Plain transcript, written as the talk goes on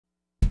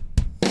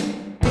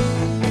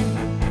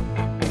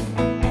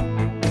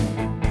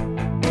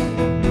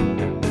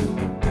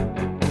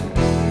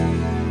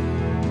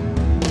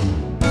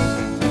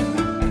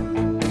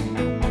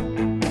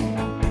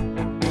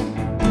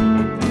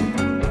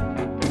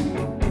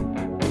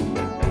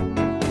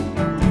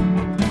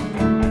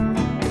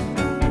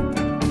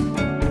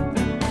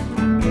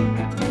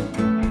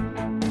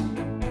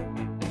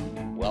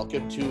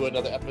welcome to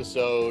another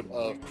episode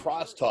of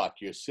CrossTalk,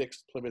 your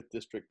 6th Plymouth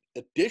District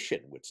edition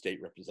with State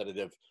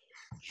Representative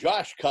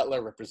Josh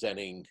Cutler,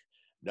 representing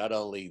not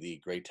only the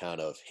great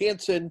town of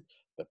Hanson,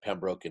 but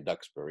Pembroke and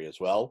Duxbury as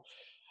well.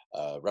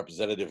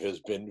 Representative has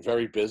been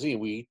very busy.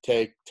 We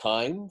take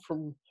time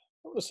from,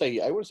 I want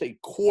to say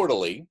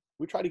quarterly.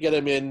 We try to get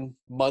him in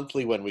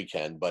monthly when we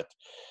can, but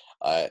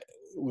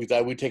we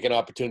thought we'd take an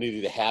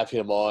opportunity to have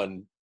him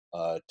on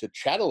to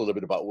chat a little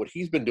bit about what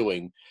he's been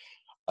doing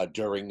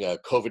during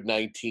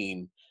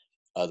COVID-19.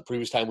 The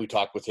previous time we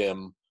talked with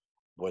him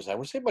was, I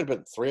would say it might have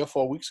been 3 or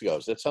 4 weeks ago.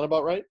 Does that sound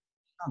about right?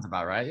 Sounds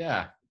about right,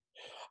 yeah.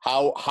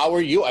 How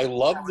are you? I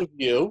love the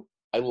view.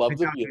 I love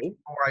the view.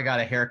 Before I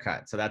got a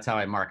haircut, so that's how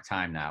I mark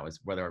time now,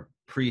 is whether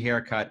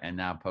pre-haircut and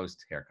now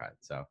post-haircut.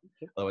 So,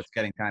 although it's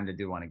getting time to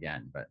do one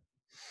again, but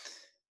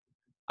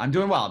I'm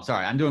doing well. I'm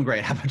sorry, I'm doing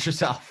great. How about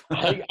yourself?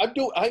 I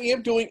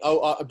am doing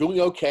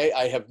okay.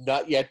 I have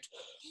not yet,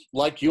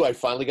 like you, I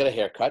finally got a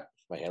haircut.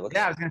 My hair looks.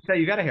 Yeah, I was gonna say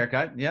you got a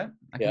haircut. Yeah,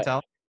 I can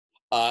tell.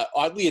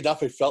 Oddly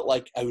enough, I felt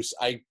like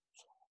the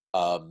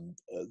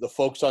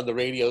folks on the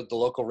radio, the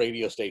local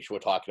radio station, were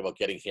talking about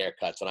getting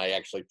haircuts, and I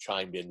actually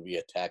chimed in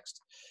via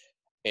text.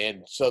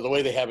 And so the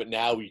way they have it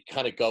now, we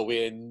kind of go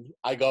in.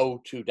 I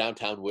go to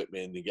downtown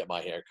Whitman to get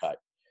my haircut,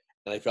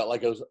 and I felt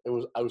like I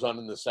was on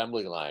an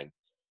assembly line.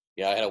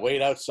 Yeah, I had to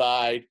wait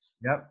outside.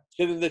 Yep.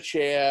 Sit in the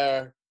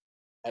chair.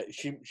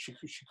 She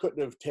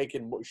couldn't have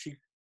taken.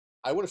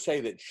 I want to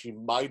say that she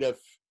might have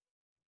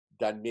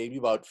done maybe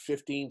about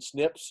 15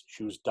 snips.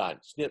 She was done.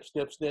 Snip,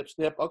 snip, snip,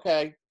 snip.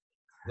 Okay,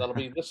 that'll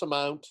be this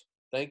amount.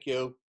 Thank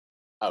you.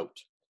 Out.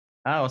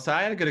 Oh, so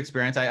I had a good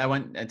experience. I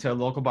went to a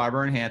local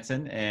barber in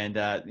Hanson, and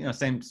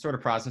same sort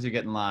of process. You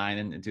get in line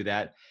and do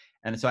that.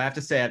 And so I have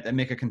to say, I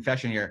make a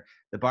confession here.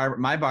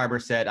 My barber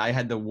said I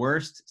had the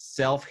worst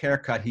self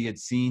haircut he had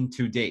seen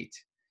to date.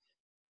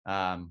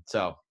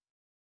 So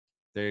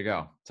there you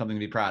go. Something to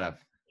be proud of.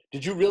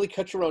 Did you really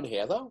cut your own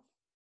hair though?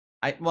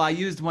 I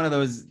used one of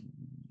those,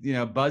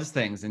 buzz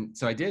things. And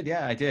so I did.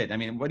 Yeah, I did. I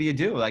mean, what do you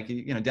do? Like,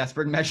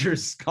 desperate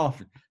measures call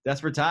for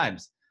desperate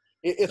times.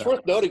 It's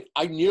worth noting,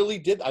 I nearly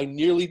did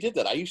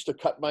that. I used to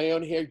cut my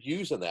own hair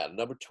using that.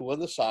 Number 2 on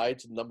the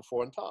sides and number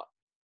 4 on top.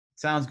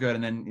 Sounds good.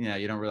 And then,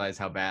 you don't realize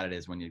how bad it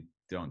is when you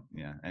don't,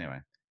 anyway,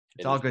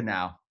 it's all good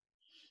now.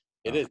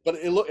 It is, but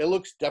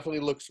it definitely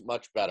looks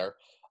much better.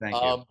 Thank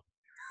you.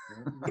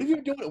 What have you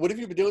been doing? What have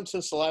you been doing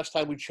since the last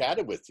time we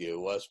chatted with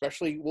you?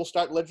 Especially, we'll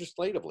start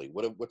legislatively.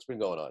 What's been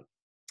going on?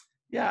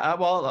 Yeah,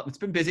 well, it's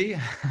been busy.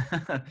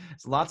 There's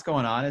lots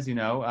going on, as you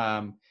know.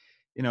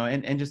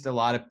 And just a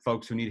lot of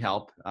folks who need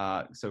help.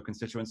 So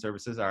constituent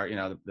services are,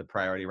 the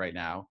priority right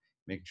now,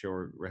 making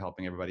sure we're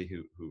helping everybody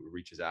who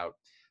reaches out.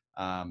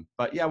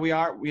 But yeah,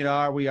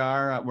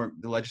 the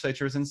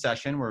legislature is in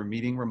session. We're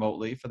meeting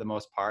remotely for the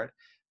most part,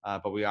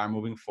 but we are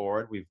moving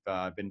forward. We've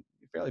been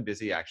fairly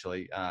busy,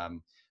 actually,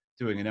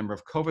 doing a number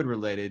of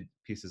COVID-related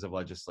pieces of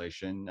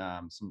legislation.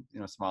 Some,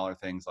 smaller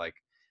things, like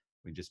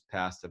we just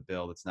passed a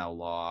bill that's now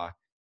law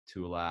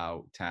to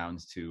allow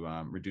towns to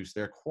reduce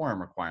their quorum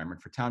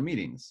requirement for town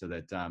meetings, so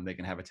that they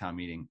can have a town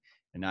meeting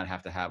and not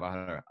have to have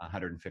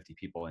 150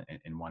 people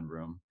in one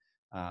room.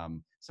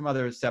 Some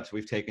other steps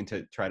we've taken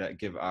to try to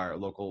give our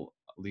local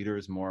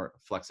leaders more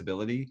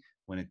flexibility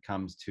when it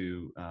comes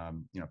to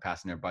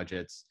passing their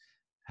budgets,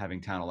 having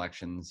town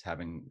elections,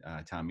 having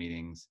town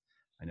meetings.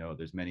 I know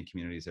there's many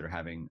communities that are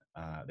having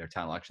their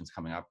town elections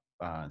coming up,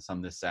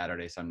 some this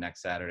Saturday, some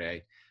next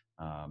Saturday.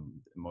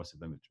 Most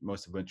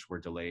of which were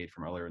delayed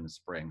from earlier in the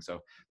spring. So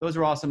those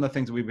are all some of the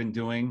things that we've been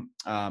doing.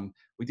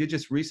 We did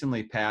just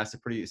recently pass a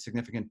pretty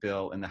significant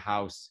bill in the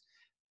House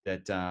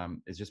that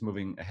is just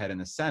moving ahead in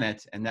the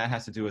Senate, and that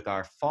has to do with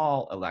our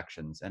fall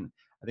elections. And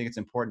I think it's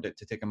important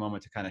to take a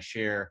moment to kind of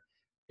share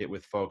it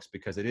with folks,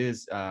 because it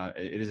is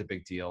a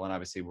big deal, and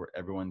obviously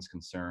everyone's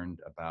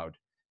concerned about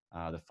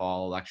the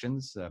fall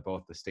elections,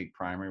 both the state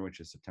primary, which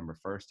is September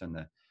 1st,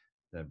 and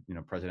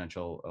the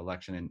presidential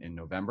election in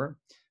November.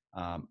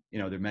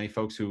 There are many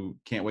folks who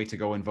can't wait to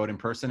go and vote in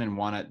person and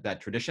want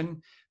that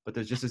tradition, but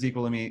there's just as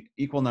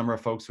equal number of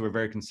folks who are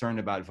very concerned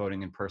about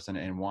voting in person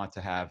and want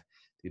to have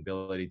the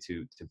ability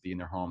to be in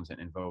their homes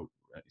and vote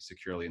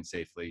securely and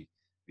safely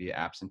via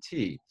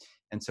absentee.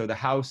 And so the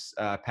House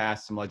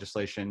passed some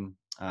legislation.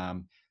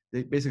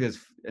 It basically has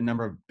a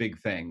number of big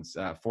things,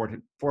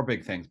 four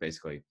big things,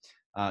 basically.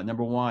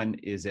 Number one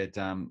is it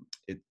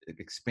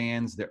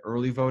expands the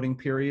early voting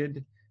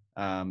period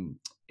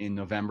in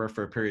November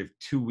for a period of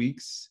 2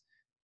 weeks.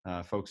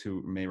 Folks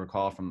who may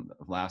recall from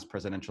the last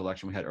presidential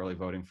election, we had early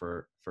voting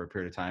for a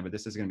period of time, but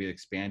this is going to be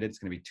expanded. It's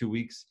going to be 2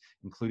 weeks,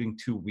 including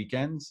 2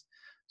 weekends.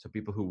 So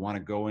people who want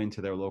to go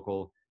into their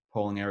local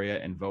polling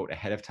area and vote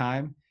ahead of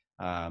time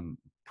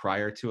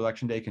prior to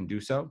Election Day can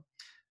do so.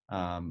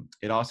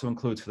 It also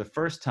includes, for the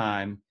first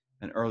time,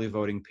 an early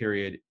voting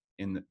period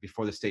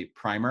before the state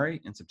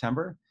primary in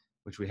September,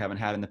 which we haven't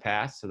had in the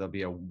past. So there'll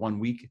be a 1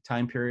 week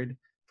time period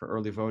for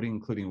early voting,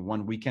 including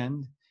 1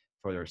 weekend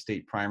for their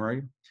state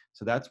primary.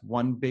 So that's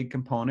one big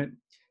component.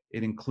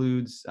 It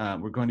includes,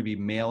 we're going to be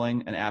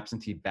mailing an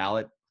absentee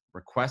ballot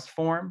request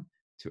form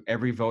to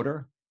every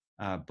voter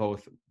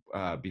both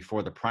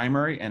before the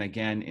primary and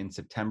again in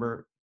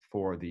September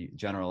for the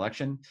general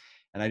election.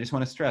 And I just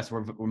want to stress,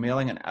 we're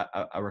mailing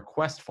a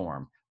request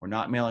form. We're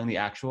not mailing the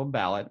actual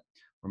ballot.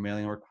 We're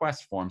mailing a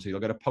request form. So you'll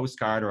get a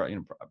postcard, or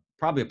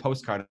probably a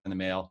postcard in the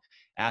mail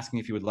asking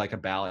if you would like a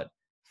ballot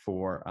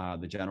for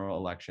the general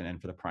election and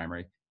for the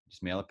primary.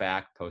 Just mail it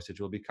back. Postage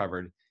will be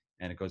covered,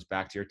 and it goes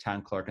back to your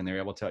town clerk, and they're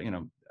able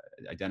to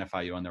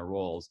identify you on their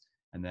rolls,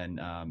 and then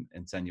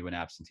and send you an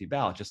absentee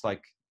ballot, just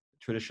like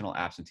traditional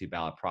absentee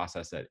ballot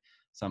process that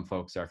some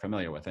folks are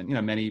familiar with. And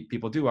many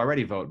people do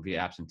already vote via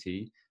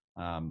absentee.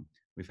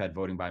 We've had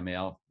voting by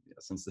mail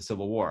since the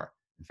Civil War.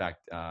 In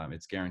fact,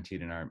 it's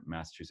guaranteed in our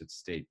Massachusetts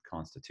state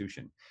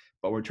constitution.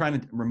 But we're trying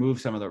to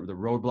remove some of the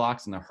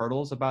roadblocks and the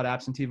hurdles about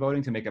absentee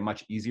voting to make it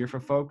much easier for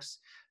folks.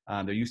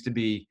 There used to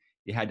be,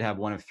 you had to have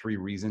one of three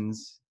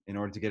reasons in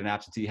order to get an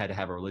absentee. You had to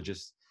have a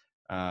religious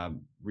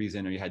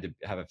reason, or you had to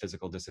have a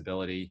physical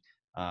disability.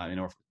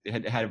 You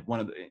had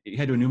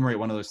to enumerate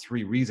one of those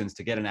three reasons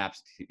to get an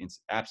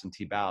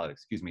absentee ballot.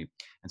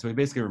 And so we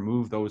basically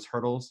removed those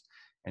hurdles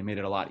and made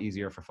it a lot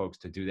easier for folks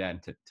to do that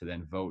and to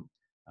then vote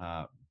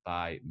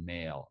by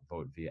mail,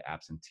 vote via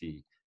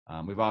absentee.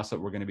 We're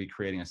going to be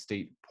creating a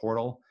state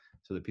portal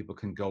so that people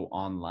can go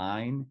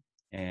online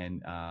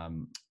and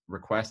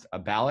request a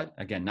ballot.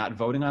 Again, not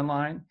voting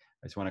online.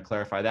 I just want to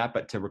clarify that,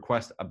 but to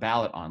request a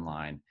ballot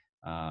online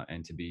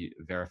and to be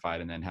verified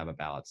and then have a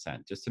ballot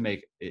sent, just to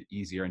make it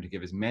easier and to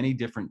give as many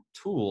different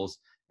tools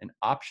and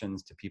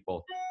options to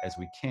people as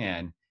we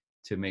can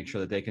to make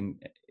sure that they can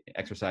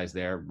exercise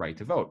their right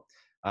to vote.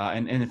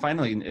 And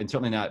finally, and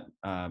certainly not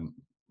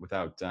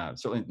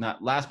certainly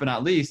not last but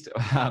not least,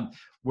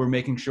 we're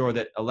making sure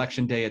that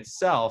election day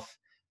itself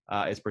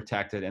is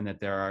protected, and that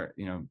there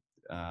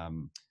are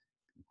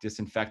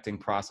disinfecting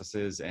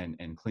processes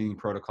and cleaning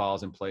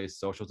protocols in place,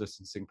 social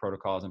distancing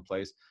protocols in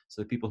place,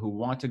 so that people who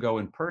want to go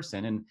in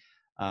person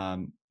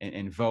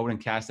and vote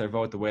and cast their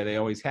vote the way they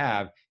always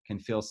have can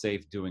feel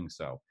safe doing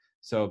so.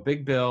 So a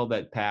big bill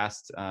that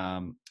passed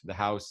the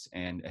House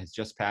and has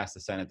just passed the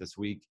Senate this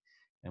week.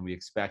 And we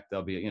expect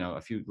there'll be, a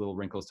few little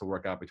wrinkles to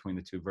work out between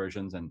the two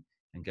versions and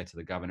get to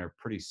the governor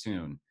pretty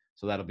soon.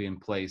 So that'll be in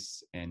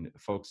place, and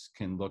folks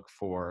can look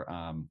for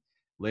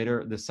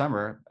later this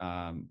summer,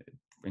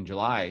 in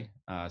July,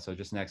 so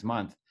just next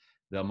month,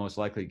 they'll most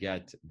likely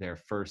get their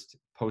first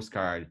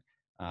postcard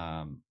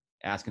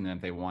asking them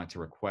if they want to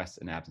request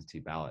an absentee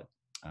ballot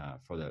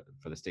for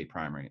the state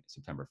primary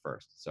September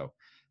 1st. So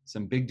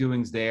some big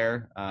doings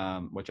there,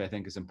 which I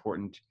think is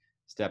important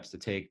steps to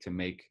take to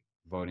make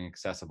voting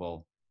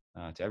accessible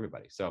to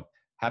everybody. So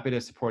happy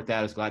to support that.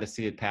 I was glad to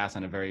see it pass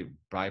on a very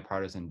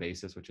bipartisan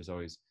basis, which is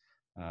always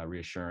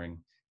reassuring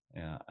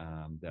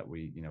that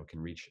we can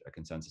reach a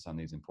consensus on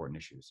these important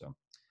issues. So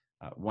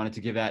wanted to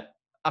give that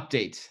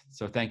update.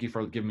 So thank you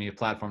for giving me a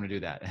platform to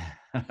do that.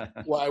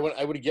 Well, I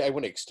want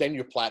to extend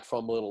your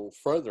platform a little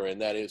further,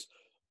 and that is,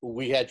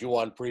 we had you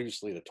on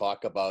previously to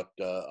talk about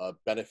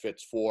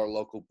benefits for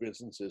local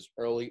businesses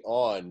early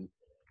on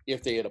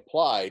if they had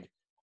applied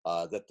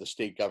that the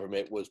state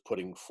government was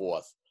putting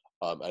forth.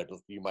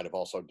 You might have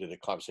also did a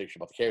conversation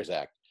about the CARES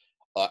Act.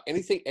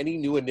 Any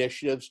new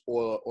initiatives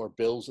or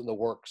bills in the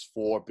works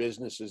for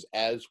businesses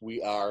as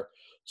we are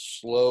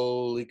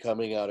slowly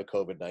coming out of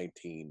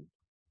COVID-19?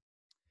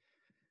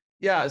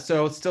 Yeah,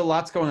 so still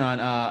lots going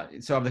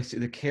on. So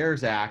the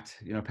CARES Act,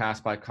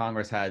 passed by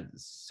Congress, had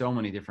so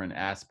many different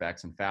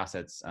aspects and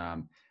facets.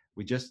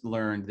 We just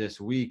learned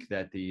this week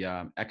that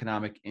the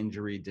Economic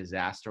Injury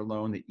Disaster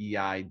Loan, the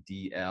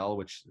EIDL,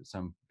 which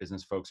some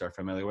business folks are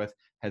familiar with,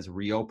 has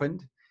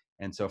reopened.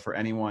 And so for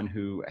anyone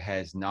who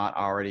has not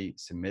already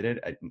submitted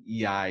an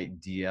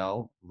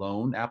EIDL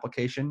loan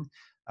application,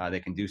 they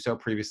can do so.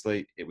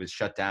 Previously, it was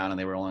shut down and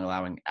they were only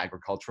allowing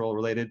agricultural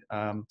related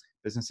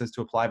businesses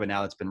to apply, but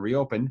now it's been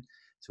reopened.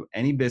 So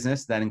any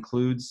business that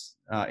includes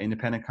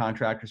independent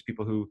contractors,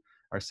 people who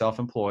are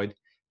self-employed,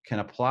 can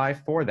apply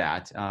for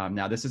that.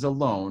 Now, this is a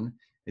loan.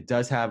 It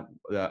does have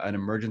an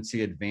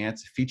emergency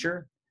advance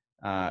feature,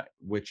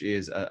 which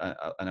is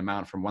an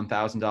amount from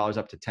 $1,000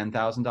 up to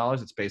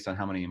 $10,000. It's based on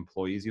how many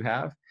employees you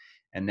have,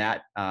 and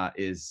that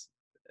does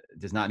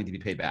not need to be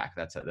paid back.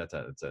 That's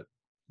a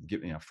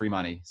free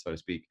money, so to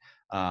speak.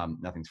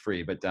 Nothing's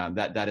free, but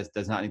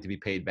does not need to be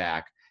paid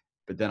back.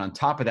 But then on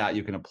top of that,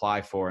 you can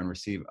apply for and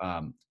receive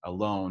a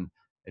loan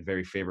at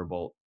very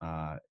favorable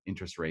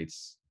interest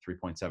rates,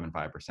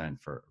 3.75%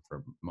 for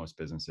most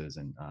businesses,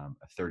 and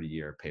a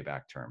 30-year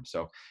payback term.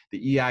 So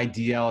the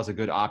EIDL is a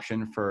good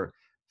option for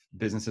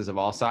businesses of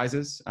all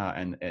sizes,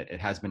 and it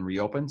has been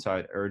reopened. So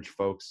I'd urge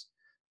folks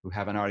who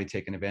haven't already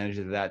taken advantage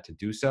of that to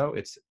do so.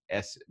 It's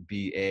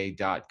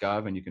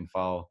sba.gov, and you can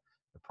follow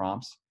the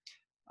prompts.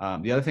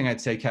 The other thing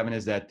I'd say, Kevin,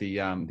 is that the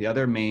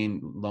other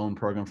main loan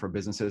program for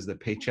businesses, the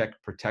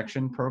Paycheck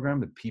Protection Program,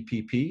 the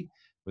PPP,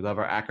 we love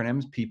our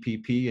acronyms,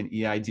 PPP and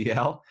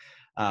EIDL.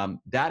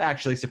 That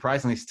actually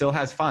surprisingly still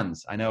has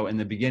funds. I know in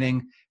the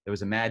beginning there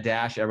was a mad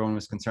dash. Everyone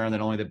was concerned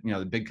that only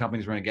the big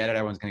companies were going to get it.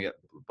 Everyone's going to get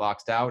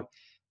boxed out.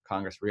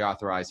 Congress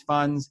reauthorized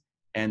funds,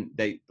 and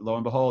they, lo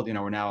and behold,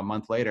 we're now a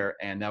month later,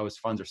 and those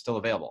funds are still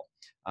available.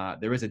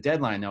 There is a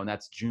deadline though, and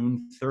that's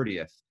June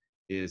 30th.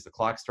 Is the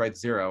clock strikes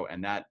zero,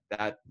 and that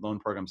loan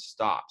program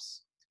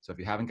stops. So if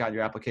you haven't got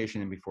your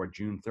application in before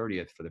June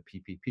 30th for the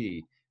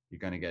PPP, you're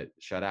going to get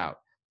shut out.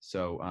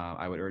 So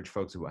I would urge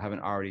folks who haven't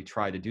already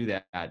tried to do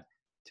that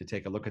to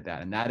take a look at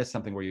that. And that is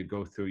something where you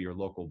go through your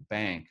local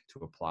bank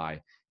to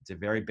apply. It's a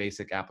very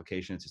basic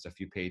application. It's just a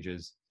few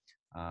pages.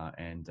 You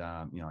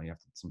have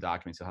some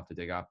documents you'll have to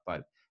dig up,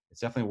 but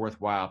it's definitely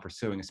worthwhile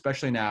pursuing,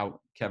 especially now,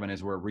 Kevin,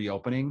 as we're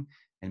reopening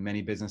and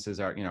many businesses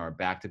are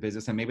back to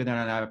business, and maybe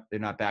they're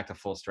not back to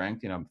full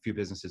strength. A few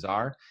businesses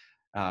are,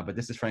 but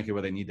this is frankly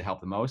where they need the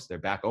help the most. They're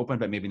back open,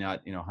 but maybe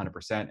not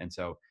 100%. And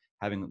so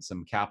having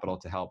some capital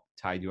to help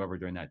tide you over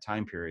during that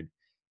time period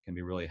can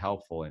be really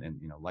helpful and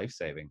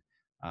life-saving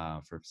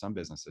for some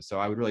businesses. So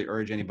I would really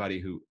urge anybody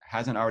who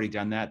hasn't already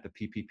done that, the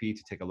PPP,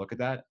 to take a look at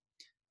that.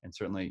 And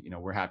certainly,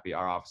 we're happy,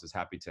 our office is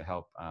happy to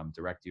help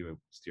direct you,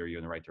 steer you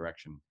in the right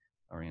direction,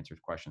 or answer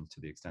questions to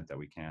the extent that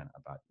we can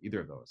about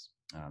either of those.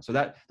 So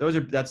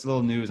that's a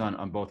little news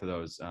on both of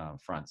those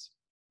fronts.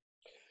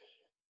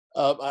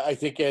 I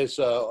think as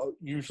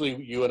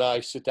usually you and I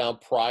sit down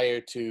prior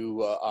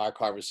to our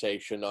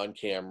conversation on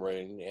camera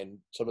and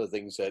some of the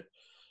things that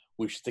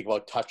we should think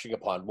about touching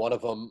upon. One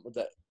of them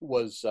that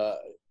was,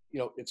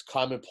 it's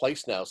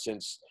commonplace now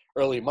since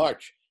early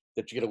March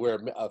that you got to wear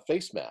a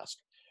face mask.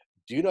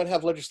 Do you not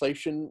have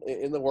legislation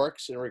in the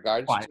works in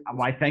regards to this?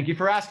 Why, thank you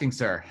for asking,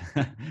 sir.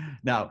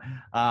 No,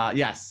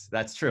 yes,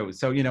 that's true.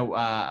 So, Kevin,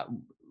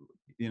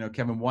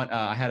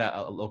 I had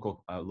a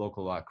local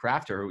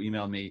crafter who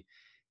emailed me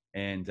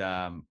and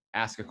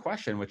asked a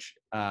question, which,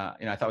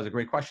 I thought was a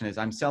great question. Is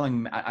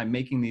I'm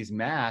making these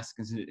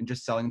masks and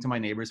just selling them to my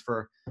neighbors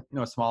for,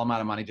 a small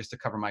amount of money just to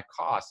cover my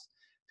costs.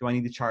 Do I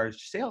need to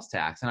charge sales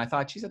tax? And I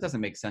thought, geez, that doesn't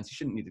make sense. You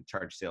shouldn't need to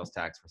charge sales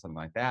tax for something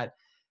like that.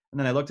 And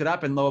then I looked it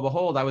up, and lo and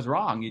behold, I was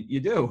wrong. You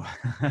do.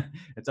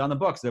 It's on the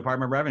books, the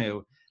Department of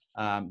Revenue.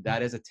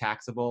 That is a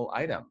taxable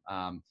item.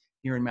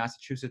 Here in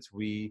Massachusetts,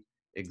 we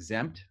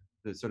exempt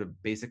the sort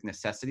of basic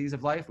necessities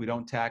of life. We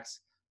don't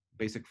tax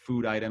basic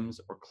food items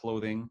or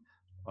clothing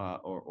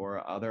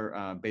or other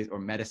or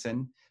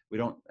medicine. We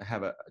don't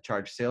have a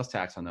charge sales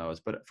tax on those.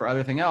 But for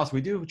everything else,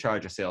 we do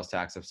charge a sales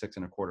tax of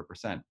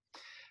 6.25%.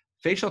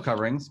 Facial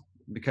coverings,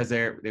 because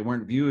they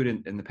weren't viewed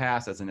in the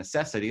past as a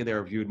necessity, they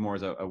were viewed more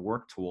as a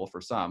work tool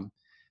for some.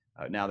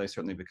 Now they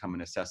certainly become a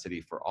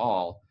necessity for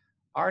all,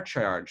 are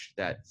charged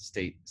that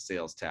state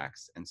sales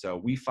tax. And so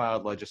we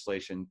filed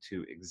legislation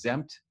to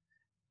exempt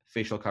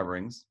facial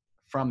coverings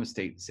from the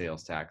state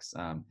sales tax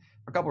for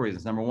a couple of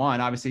reasons. Number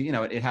one, obviously,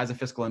 it has a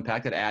fiscal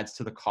impact. It adds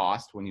to the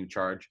cost when you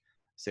charge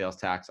sales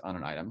tax on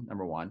an item,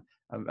 number one.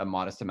 A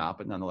modest amount,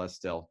 but nonetheless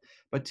still.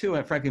 But two,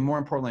 and frankly, more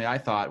importantly, I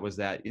thought was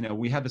that,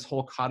 we have this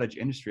whole cottage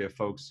industry of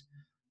folks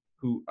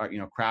who are,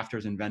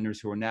 crafters and vendors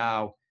who are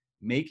now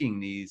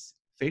making these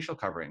facial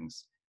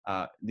coverings,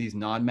 these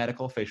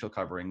non-medical facial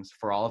coverings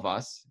for all of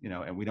us,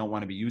 and we don't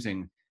want to be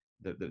using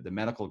the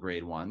medical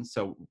grade ones.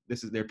 So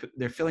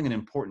they're filling an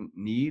important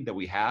need that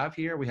we have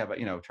here. We have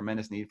a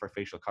tremendous need for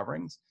facial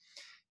coverings.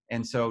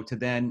 And so to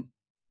then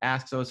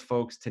ask those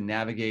folks to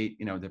navigate,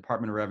 the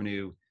Department of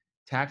Revenue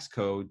tax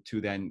code to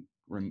then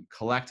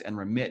collect and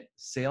remit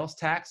sales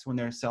tax when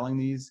they're selling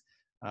these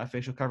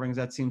facial coverings,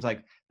 that seems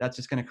like that's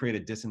just going to create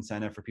a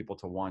disincentive for people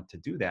to want to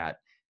do that.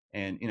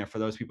 And, for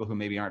those people who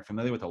maybe aren't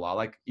familiar with the law,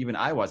 like even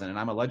I wasn't, and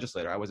I'm a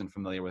legislator, I wasn't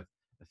familiar with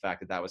the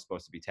fact that that was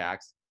supposed to be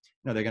taxed.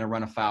 They're going to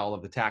run afoul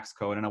of the tax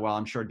code. And while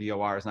I'm sure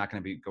DOR is not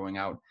going to be going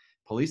out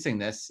policing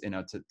this,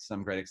 to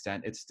some great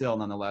extent, it's still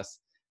nonetheless,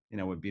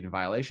 would be in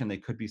violation. They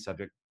could be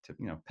subject to,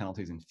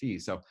 penalties and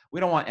fees. So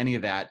we don't want any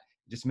of that.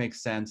 It just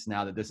makes sense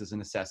now that this is a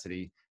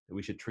necessity that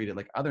we should treat it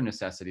like other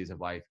necessities of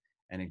life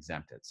and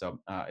exempt it. So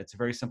it's a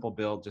very simple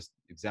bill, just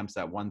exempts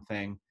that one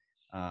thing.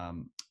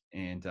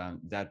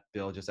 That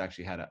bill just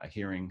actually had a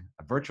hearing,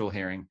 a virtual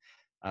hearing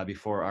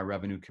before our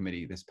revenue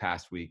committee this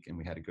past week. And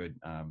we had a good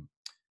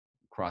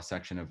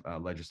cross-section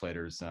of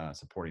legislators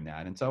supporting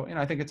that. And so,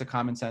 I think it's a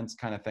common sense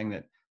kind of thing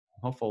that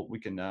hopefully we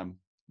can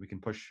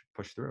push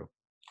through.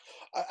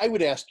 I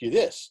would ask you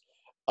this.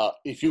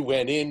 If you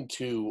went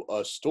into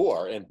a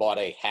store and bought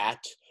a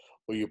hat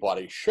or you bought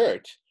a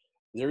shirt,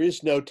 there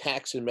is no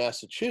tax in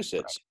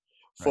Massachusetts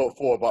for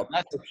about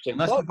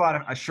unless you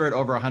bought a shirt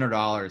over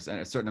 $100 and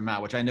a certain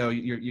amount, which I know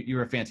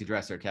you're a fancy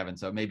dresser, Kevin.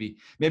 So maybe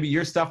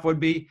your stuff would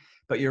be,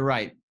 but you're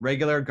right.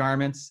 Regular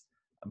garments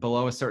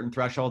below a certain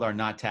threshold are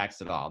not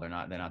taxed at all. They're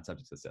not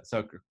subject to this.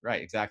 So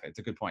right, exactly. It's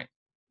a good point.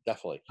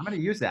 Definitely. I'm going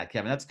to use that,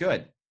 Kevin. That's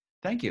good.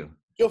 Thank you.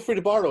 Feel free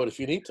to borrow it if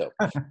you need to.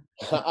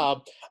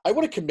 I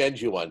want to commend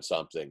you on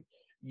something.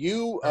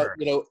 You,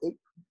 Sure.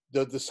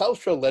 The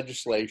South Shore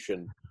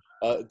legislation,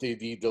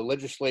 the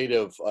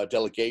legislative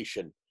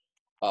delegation,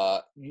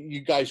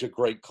 you guys are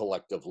great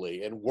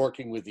collectively and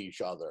working with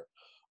each other.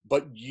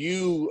 But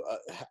you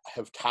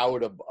have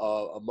towered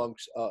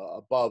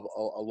above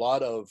a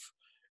lot of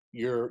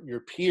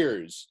your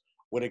peers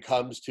when it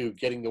comes to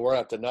getting the word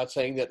out. I'm not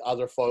saying that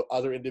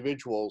other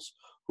individuals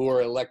who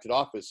are elected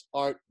office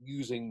aren't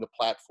using the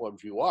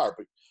platforms you are,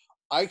 but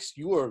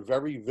you are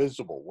very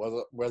visible.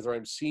 Whether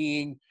I'm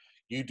seeing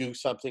you do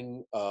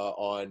something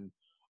on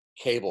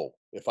cable,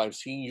 if I'm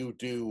seeing you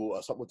do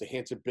something with the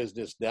Hanson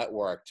Business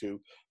Network to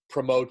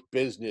promote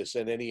business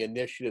and any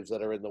initiatives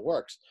that are in the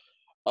works,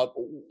 uh,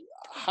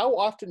 how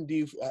often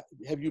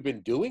have you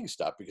been doing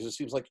stuff? Because it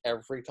seems like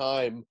every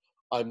time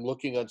I'm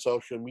looking on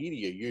social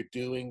media, you're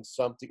doing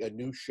something, a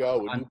new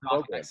show, a new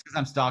program. Because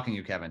I'm stalking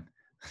you, Kevin.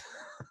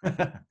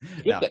 Good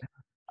No. thing.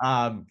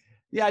 Um,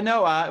 yeah,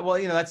 no,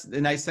 well, that's the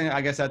nice thing.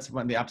 I guess that's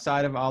one the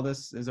upside of all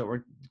this is that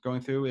we're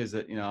going through is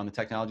that, on the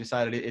technology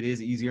side, it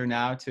is easier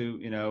now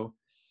to,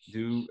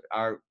 do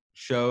our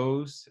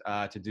shows,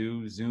 to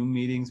do Zoom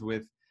meetings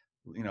with,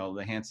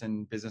 the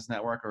Hanson Business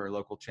Network or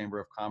local Chamber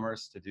of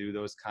Commerce, to do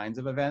those kinds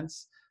of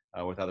events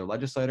with other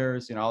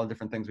legislators, all the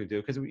different things we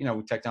do, because,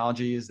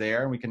 technology is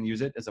there and we can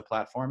use it as a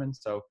platform. And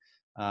so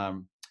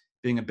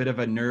being a bit of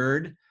a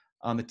nerd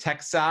on the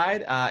tech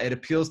side, it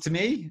appeals to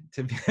me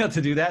to be able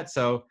to do that.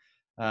 So,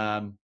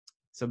 and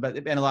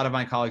a lot of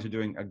my colleagues are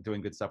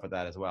doing good stuff with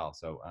that as well.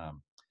 So,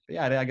 but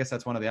yeah, I guess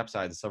that's one of the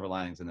upsides, the silver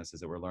linings in this is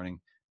that we're learning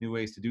new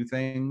ways to do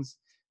things.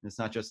 And it's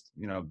not just,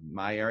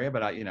 my area,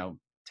 but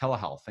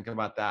telehealth, think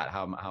about that.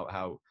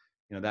 How,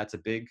 that's a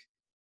big,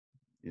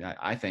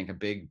 I think a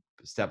big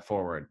step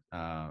forward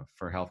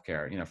for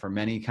healthcare. For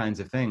many kinds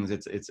of things,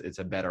 it's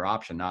a better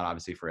option. Not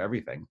obviously for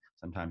everything.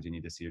 Sometimes you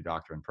need to see your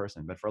doctor in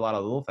person, but for a lot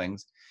of little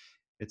things,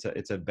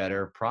 it's a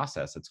better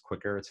process. It's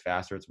quicker, it's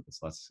faster,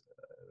 it's less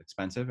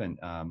expensive, and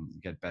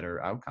you get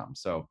better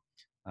outcomes. So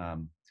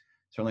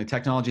certainly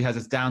technology has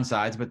its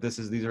downsides, but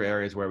these are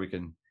areas where we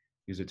can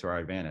use it to our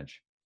advantage.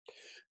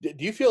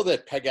 Do you feel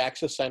that PEG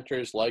access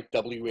centers like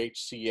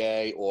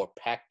WHCA or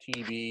PAC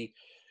TV,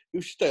 it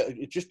was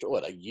just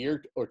a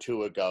year or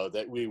two ago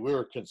that we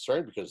were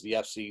concerned because the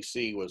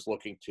FCC was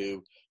looking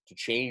to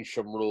change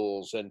some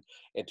rules and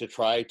to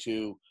try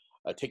to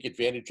take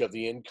advantage of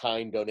the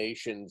in-kind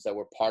donations that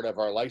were part of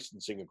our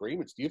licensing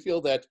agreements. Do you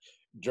feel that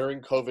during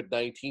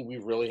COVID-19 we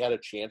really had a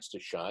chance to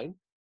shine?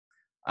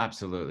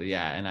 Absolutely,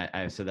 yeah. And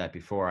I've said that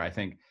before. I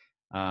think,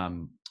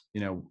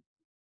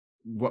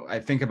 what I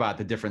think about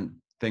the different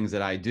things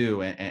that I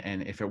do,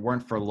 and if it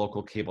weren't for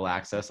local cable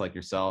access like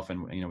yourself,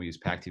 and we use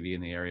PAC TV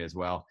in the area as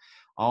well,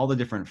 all the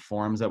different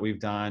forums that we've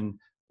done,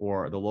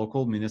 or the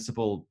local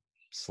municipal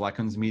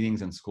selectmen's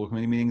meetings and school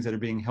committee meetings that are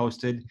being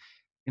hosted,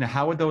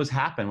 how would those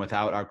happen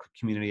without our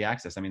community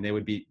access? I mean, they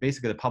would be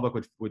basically the public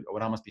would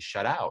almost be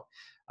shut out.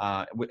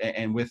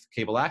 And with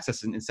cable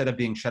access, and instead of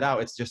being shut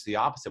out, it's just the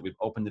opposite. We've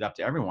opened it up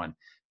to everyone.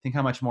 Think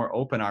how much more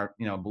open our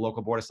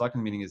local board of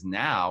selectmen meeting is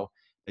now,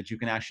 that you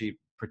can actually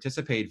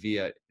participate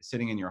via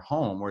sitting in your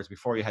home, whereas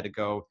before you had to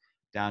go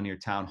down to your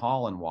town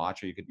hall and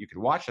watch, or you could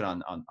watch it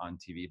on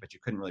TV, but you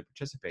couldn't really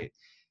participate.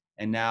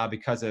 And now,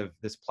 because of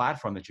this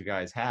platform that you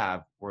guys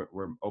have,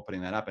 we're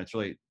opening that up, and it's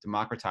really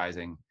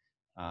democratizing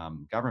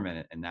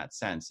government in that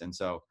sense. And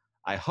so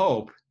I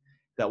hope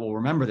that we'll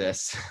remember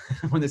this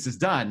when this is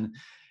done,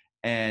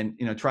 and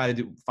try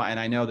to and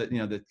I know that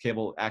the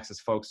cable access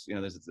folks,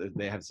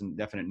 they have some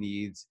definite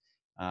needs,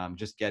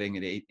 just getting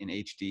it in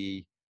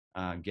HD,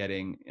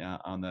 getting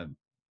on the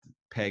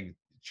PEG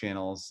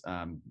channels,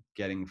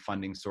 getting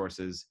funding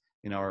sources,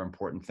 are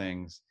important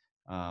things.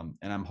 And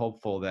I'm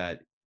hopeful that,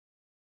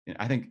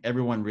 I think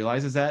everyone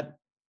realizes that,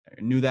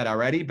 knew that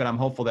already, but I'm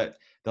hopeful that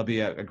there'll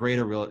be a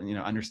greater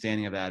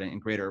understanding of that, and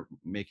greater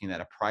making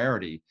that a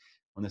priority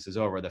when this is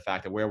over. The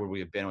fact that where would we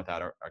have been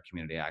without our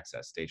community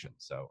access station?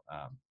 So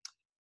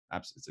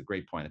it's a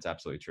great point. It's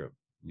absolutely true.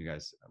 You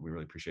guys, we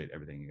really appreciate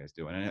everything you guys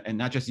do, and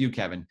not just you,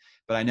 Kevin,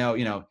 but I know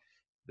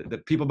the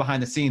people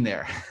behind the scene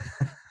there.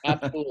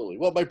 Absolutely.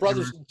 Well, my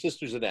brothers and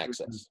sisters in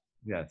access.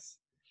 Yes.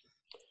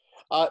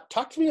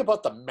 Talk to me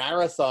about the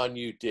marathon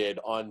you did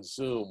on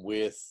Zoom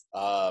with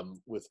a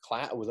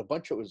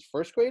bunch of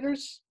first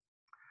graders.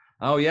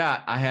 Oh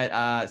yeah, I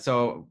had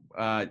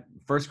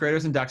first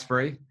graders in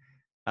Duxbury.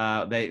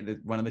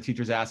 One of the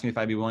teachers asked me if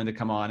I'd be willing to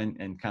come on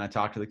and kind of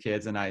talk to the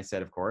kids, and I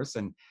said of course.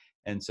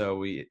 And so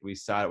we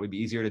thought it would be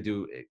easier to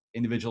do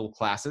individual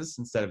classes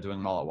instead of doing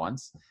them all at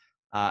once.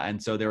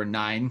 And so there were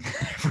 9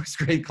 first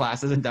grade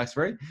classes in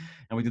Duxbury,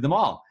 and we did them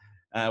all.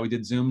 We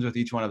did Zooms with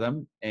each one of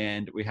them,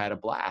 and we had a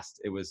blast.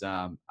 It was,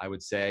 I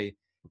would say,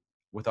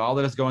 with all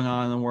that is going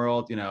on in the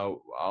world,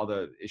 all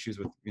the issues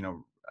with,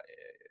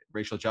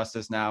 racial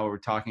justice now we're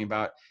talking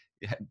about,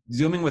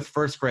 Zooming with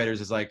first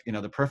graders is like,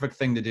 the perfect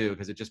thing to do,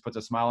 because it just puts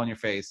a smile on your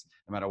face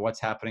no matter what's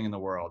happening in the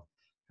world,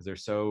 because they're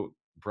so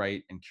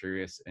bright and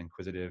curious,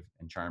 inquisitive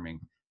and charming.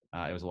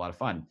 It was a lot of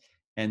fun.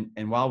 And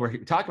while we're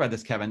talking about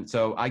this, Kevin,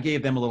 so I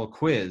gave them a little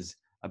quiz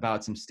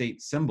about some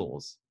state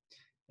symbols.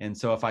 And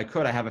so if I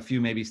could, I have a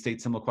few maybe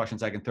state symbol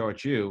questions I can throw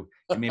at you,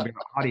 and maybe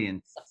our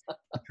audience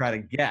try to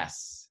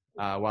guess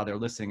while they're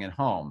listening at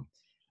home.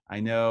 I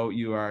know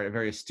you are a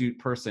very astute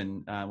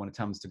person when it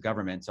comes to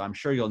government, so I'm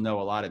sure you'll know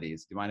a lot of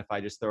these. Do you mind if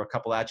I just throw a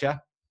couple at you?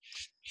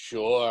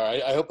 Sure.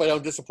 I hope I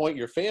don't disappoint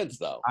your fans,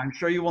 though. I'm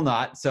sure you will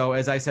not. So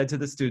as I said to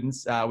the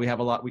students, we have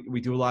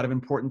we do a lot of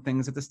important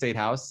things at the State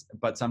House,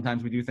 but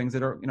sometimes we do things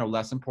that are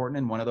less important,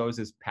 and one of those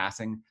is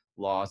passing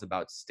laws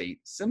about state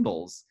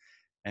symbols.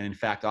 And in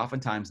fact,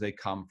 oftentimes they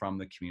come from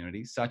the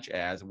community, such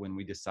as when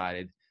we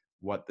decided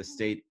what the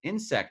state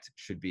insect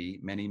should be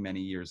many, many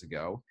years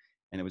ago.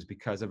 And it was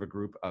because of a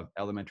group of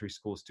elementary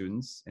school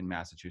students in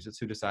Massachusetts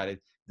who decided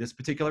this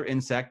particular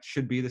insect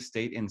should be the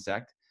state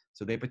insect.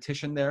 So they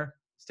petitioned their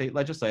state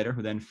legislator,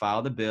 who then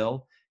filed a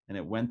bill, and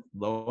it went,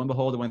 lo and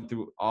behold, it went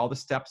through all the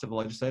steps of the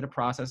legislative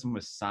process and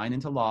was signed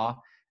into law.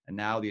 And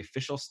now the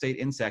official state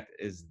insect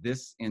is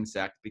this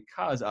insect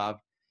because of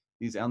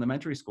these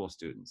elementary school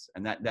students.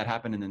 And that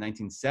happened in the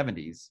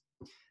 1970s.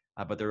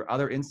 But there are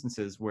other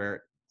instances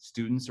where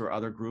students or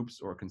other groups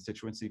or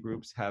constituency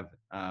groups have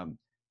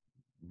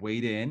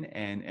weighed in,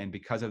 and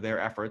because of their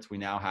efforts, we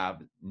now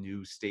have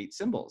new state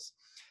symbols.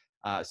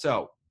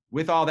 So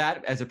with all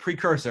that as a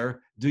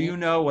precursor, do you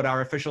know what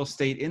our official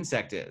state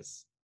insect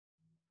is?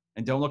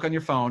 And don't look on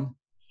your phone.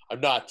 I'm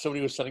not.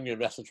 Somebody was sending me a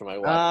message from my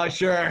wife. Oh,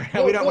 sure.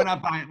 We're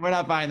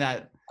not buying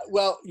that.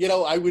 Well,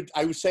 I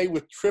would say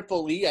with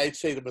triple E, I'd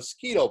say the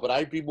mosquito, but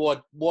I'd be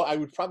more. I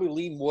would probably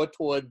lean more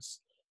towards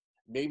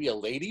maybe a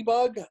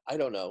ladybug. I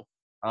don't know.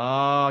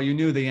 Oh, you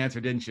knew the answer,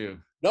 didn't you?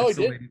 No, I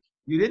didn't.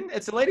 You didn't?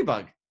 It's a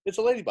ladybug. It's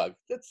a ladybug.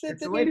 That's it.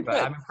 It's a ladybug.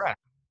 I'm impressed.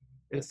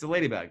 It's the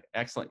ladybug.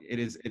 Excellent. It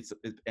is.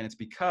 And it's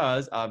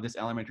because of this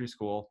elementary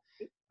school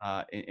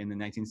in the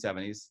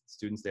 1970s.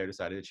 Students there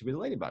decided it should be the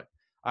ladybug.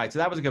 All right, so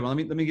that was a good one.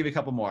 Let me give you a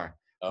couple more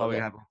while we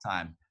have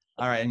time.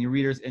 All right, and your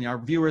readers and our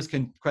viewers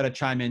can try to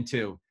chime in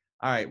too.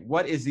 All right,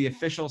 what is the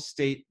official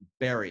state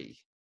berry?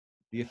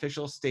 The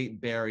official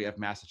state berry of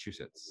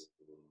Massachusetts.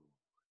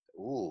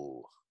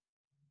 Ooh,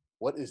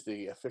 what is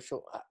the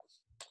official?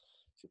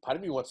 Part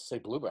of me wants to say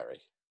blueberry,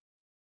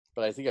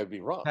 but I think I'd be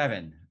wrong.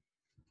 Kevin.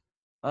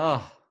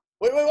 Oh.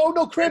 Wait. Oh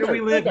no, cranberry. Where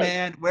do we live,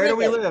 man? Where do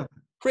we live?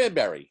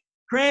 Cranberry.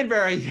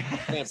 Cranberry.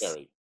 Yes.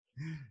 Cranberry.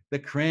 The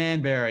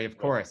cranberry, of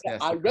course.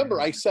 Yes. I remember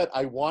I said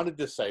I wanted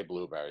to say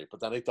blueberry, but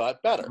then I thought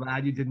better. I'm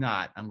glad you did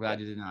not. I'm glad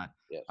you did not.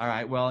 Yes. All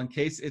right. Well, in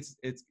case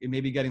it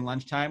may be getting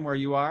lunchtime where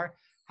you are,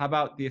 how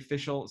about the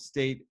official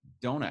state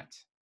donut?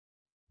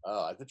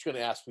 Oh, I thought you were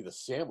going to ask me the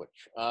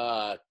sandwich.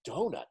 Donut.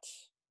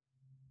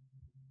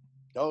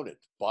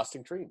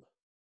 Boston cream.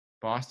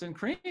 Boston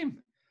cream.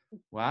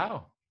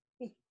 Wow.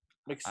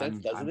 Makes sense,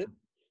 doesn't it?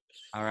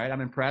 All right,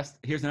 I'm impressed.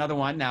 Here's another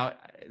one. Now,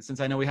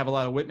 since I know we have a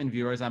lot of Whitman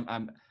viewers,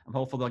 I'm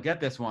hopeful they'll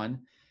get this one.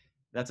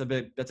 That's a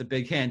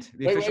big hint.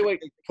 Wait.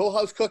 Full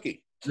House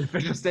cookie. The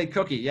official state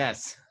cookie,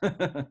 yes.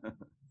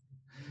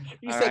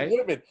 You said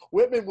Whitman.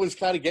 Whitman was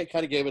kind of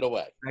gave it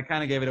away. I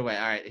kind of gave it away.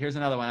 All right, here's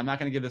another one. I'm not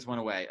going to give this one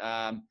away.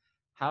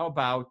 How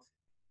about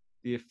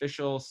the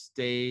official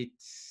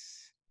state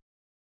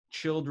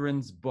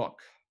children's book?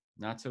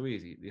 Not so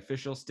easy. The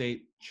official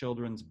state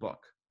children's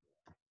book.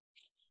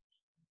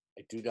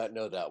 I do not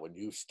know that one.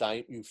 You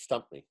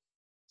stumped me.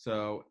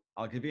 So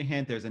I'll give you a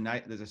hint. There's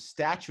a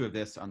statue of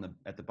this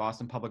at the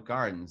Boston Public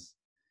Gardens,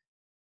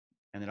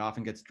 and it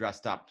often gets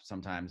dressed up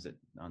sometimes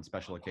on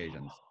special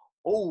occasions.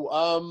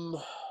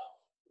 Oh,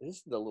 this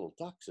is the little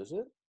ducks, is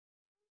it?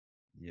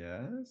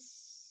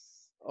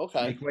 Yes.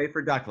 Okay. Make way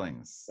for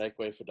ducklings. Make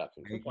way for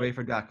ducklings. Make way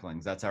for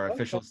ducklings. That's our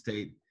official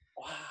state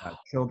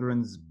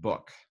children's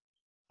book.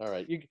 All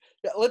right.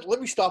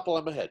 Let me stop while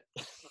I'm ahead.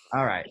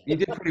 All right. You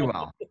did pretty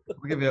well.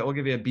 We'll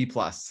give you a B+.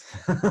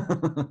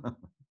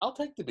 I'll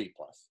take the B+.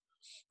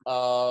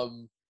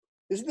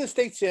 Isn't the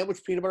state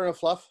sandwich peanut butter and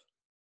fluff?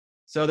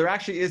 So there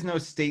actually is no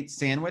state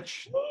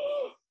sandwich.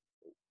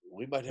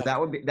 We might have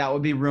that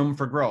would be room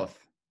for growth.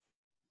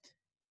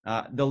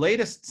 The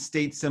latest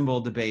state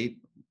symbol debate,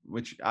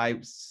 which I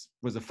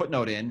was a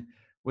footnote in,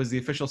 was the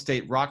official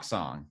state rock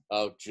song.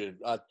 Oh,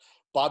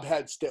 Bob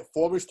had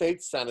former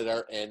state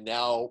senator and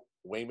now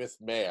Weymouth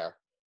mayor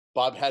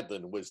Bob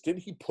Hedlund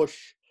didn't he push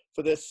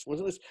for this?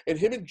 Wasn't this? And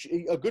him and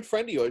a good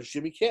friend of yours,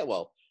 Jimmy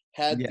Cantwell,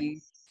 had the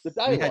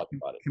dialogue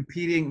about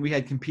it. We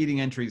had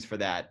competing entries for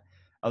that,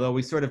 although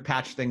we sort of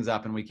patched things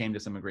up and we came to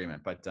some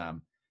agreement. But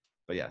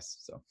yes,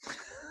 so.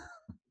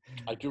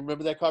 I do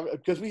remember that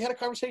because we had a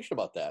conversation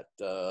about that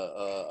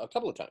a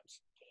couple of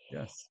times.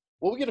 Yes.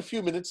 Well, we get a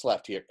few minutes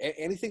left here.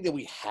 Anything that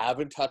we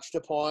haven't touched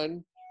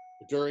upon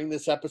during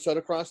this episode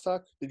of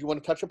CrossTalk? Did you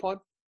want to touch upon?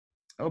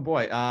 Oh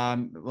boy.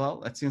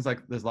 Well, it seems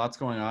like there's lots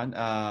going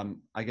on.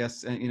 I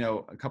guess,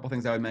 a couple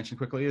things I would mention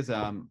quickly is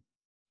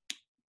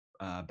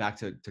back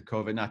to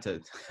COVID, not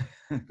to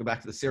go back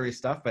to the serious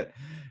stuff, but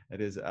it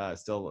is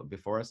still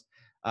before us.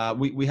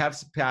 We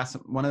have passed,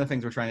 one of the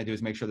things we're trying to do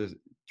is make sure there's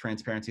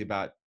transparency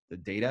about the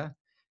data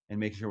and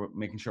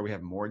making sure we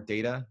have more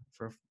data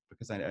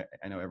because I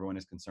know everyone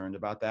is concerned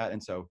about that.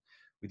 And so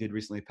we did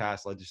recently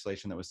pass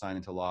legislation that was signed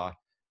into law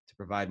to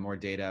provide more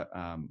data,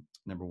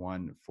 number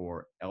one,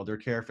 for elder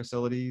care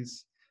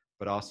facilities,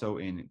 but also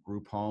in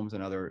group homes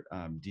and other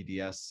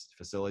DDS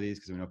facilities,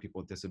 because we know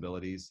people with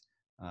disabilities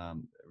are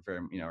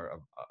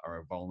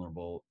a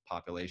vulnerable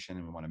population,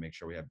 and we want to make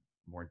sure we have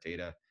more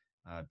data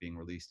being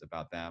released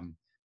about them.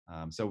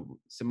 So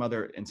some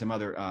other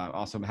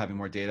also having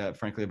more data,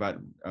 frankly, about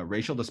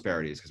racial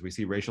disparities, because we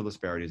see racial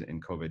disparities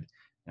in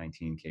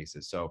COVID-19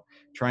 cases. So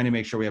trying to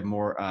make sure we have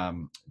more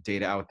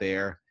data out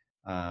there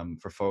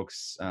for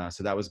folks.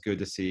 So that was good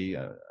to see.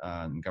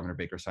 Governor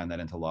Baker signed that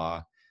into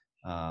law.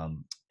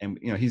 And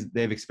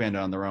they've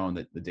expanded on their own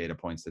the data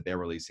points that they're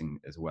releasing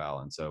as well.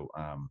 And so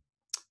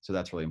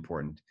that's really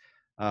important.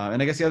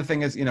 And I guess the other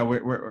thing is,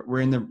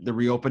 we're in the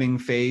reopening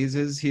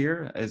phases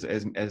here,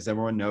 as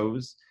everyone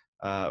knows.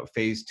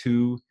 Phase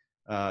 2,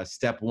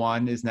 step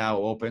 1 is now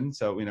open.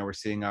 So we're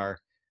seeing our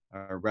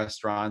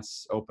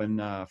restaurants open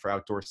for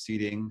outdoor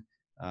seating,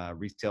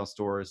 retail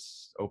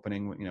stores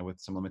opening,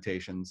 with some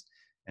limitations,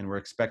 and we're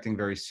expecting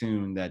very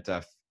soon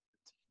that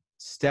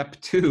step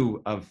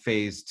 2 of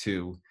phase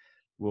 2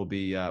 will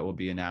be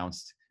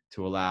announced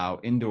to allow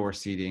indoor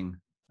seating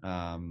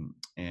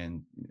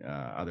and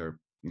other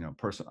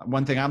personal.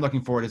 One thing I'm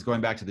looking forward is going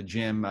back to the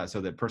gym,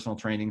 so that personal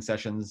training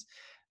sessions,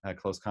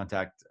 close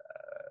contact,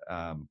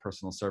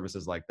 personal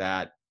services like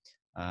that,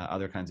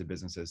 other kinds of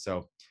businesses.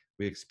 So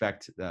we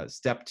expect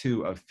step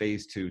 2 of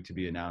phase 2 to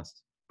be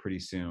announced pretty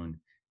soon,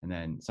 and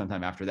then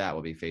sometime after that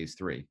will be phase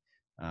 3.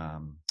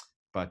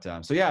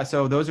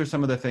 So those are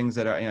some of the things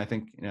that are, I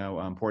think,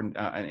 important.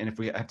 And if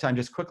we have time,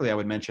 just quickly, I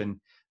would mention,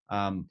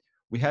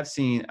 we have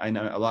seen, I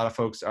know a lot of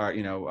folks are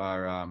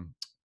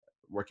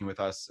working with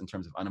us in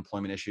terms of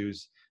unemployment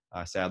issues.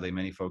 Sadly,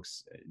 many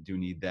folks do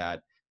need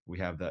that. We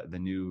have the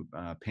new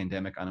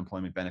pandemic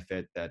unemployment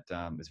benefit that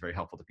is very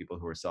helpful to people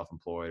who are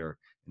self-employed or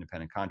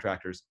independent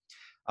contractors.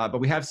 But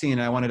we have seen,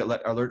 and I wanted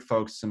to alert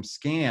folks, some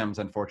scams,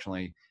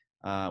 unfortunately,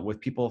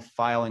 with people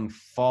filing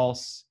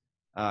false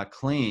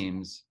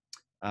claims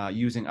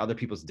using other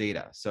people's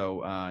data.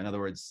 So in other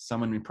words,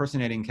 someone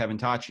impersonating Kevin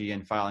Tachi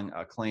and filing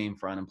a claim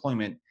for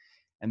unemployment,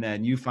 and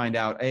then you find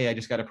out, hey, I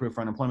just got approved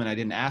for unemployment, I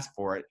didn't ask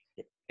for it,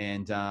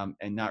 and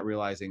not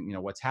realizing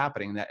what's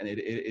happening. That it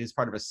is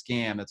part of a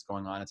scam that's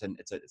going on.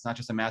 It's not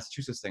just a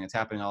Massachusetts thing; it's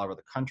happening all over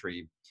the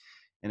country,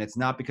 and it's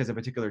not because of a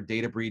particular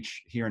data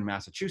breach here in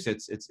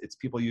Massachusetts. It's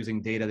people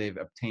using data they've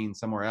obtained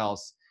somewhere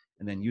else,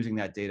 and then using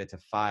that data to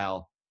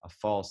file a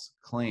false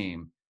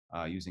claim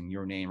using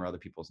your name or other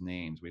people's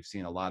names. We've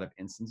seen a lot of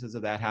instances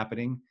of that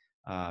happening.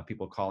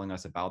 People calling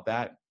us about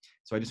that.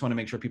 So I just want to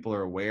make sure people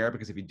are aware,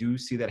 because if you do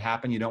see that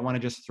happen, you don't want to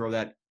just throw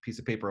that piece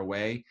of paper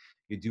away.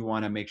 You do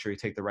want to make sure you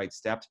take the right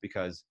steps,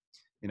 because,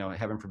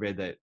 heaven forbid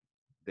that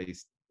they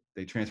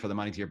transfer the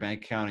money to your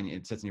bank account and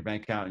it sits in your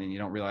bank account and you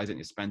don't realize it and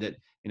you spend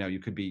it. You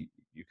could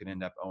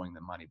end up owing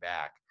the money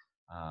back.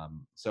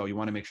 So you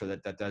want to make sure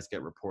that does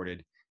get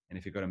reported. And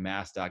if you go to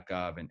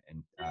mass.gov and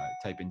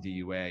type in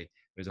DUA,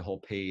 there's a whole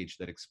page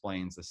that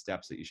explains the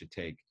steps that you should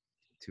take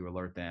to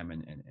alert them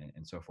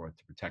and so forth,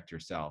 to protect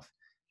yourself.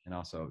 And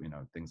also,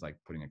 things like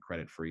putting a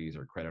credit freeze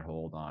or credit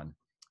hold on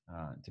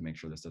to make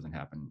sure this doesn't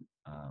happen,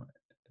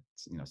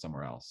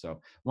 somewhere else. So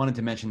wanted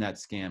to mention that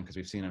scam, because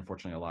we've seen,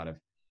 unfortunately, a lot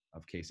of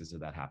cases of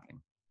that happening.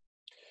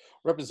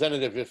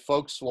 Representative, if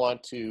folks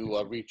want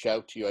to reach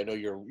out to you, I know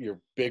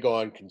you're big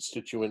on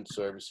constituent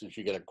services.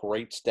 You get a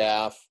great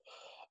staff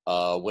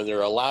when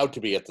they're allowed to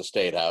be at the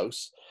State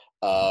House.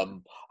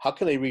 How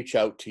can they reach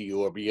out to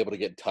you or be able to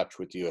get in touch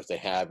with you if they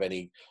have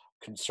any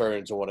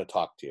concerns or want to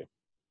talk to you?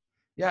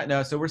 Yeah,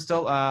 no. So we're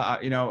still,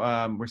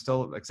 we're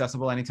still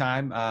accessible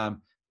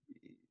anytime.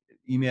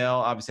 Email,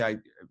 obviously,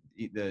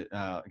 give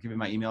you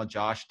my email,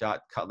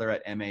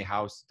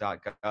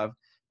 josh.cutler@mahouse.gov.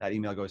 That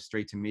email goes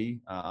straight to me.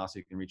 Also,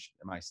 you can reach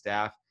my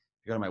staff.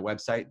 If you go to my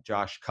website,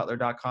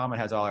 joshcutler.com, it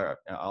has all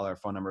our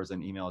phone numbers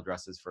and email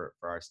addresses for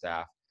our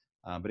staff.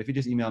 But if you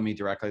just email me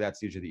directly,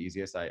 that's usually the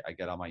easiest. I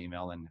get all my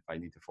email, and if I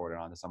need to forward it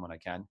on to someone, I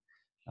can.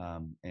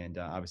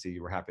 Obviously,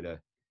 we're happy to,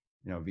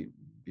 be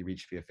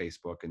reached via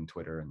Facebook and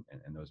Twitter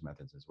and those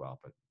methods as well.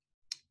 But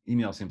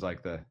email seems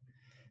like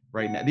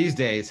right now, these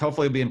days.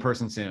 Hopefully it'll be in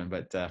person soon,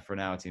 but for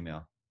now it's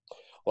email.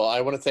 Well,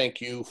 I want to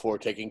thank you for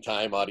taking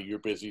time out of your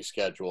busy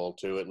schedule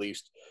to at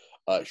least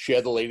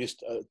share the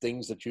latest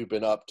things that you've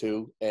been up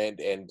to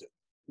and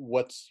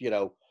what's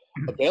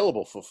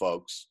available for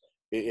folks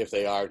if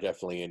they are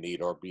definitely in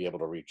need or be able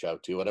to reach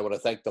out to. And I want to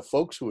thank the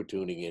folks who are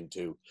tuning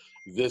into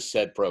this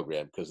said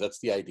program, because that's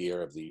the idea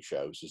of these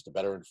shows, is to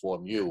better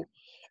inform you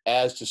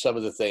as to some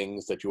of the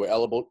things that you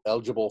are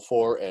eligible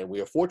for. And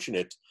we are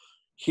fortunate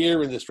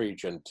here in this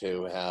region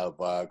to have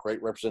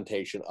great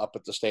representation up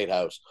at the State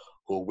House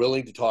who are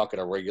willing to talk on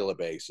a regular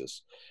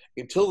basis.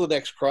 Until the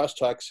next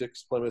CrossTalk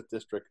 6th Plymouth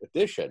District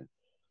edition,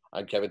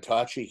 I'm Kevin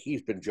Tachi.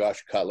 He's been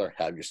Josh Cutler.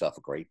 Have yourself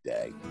a great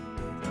day.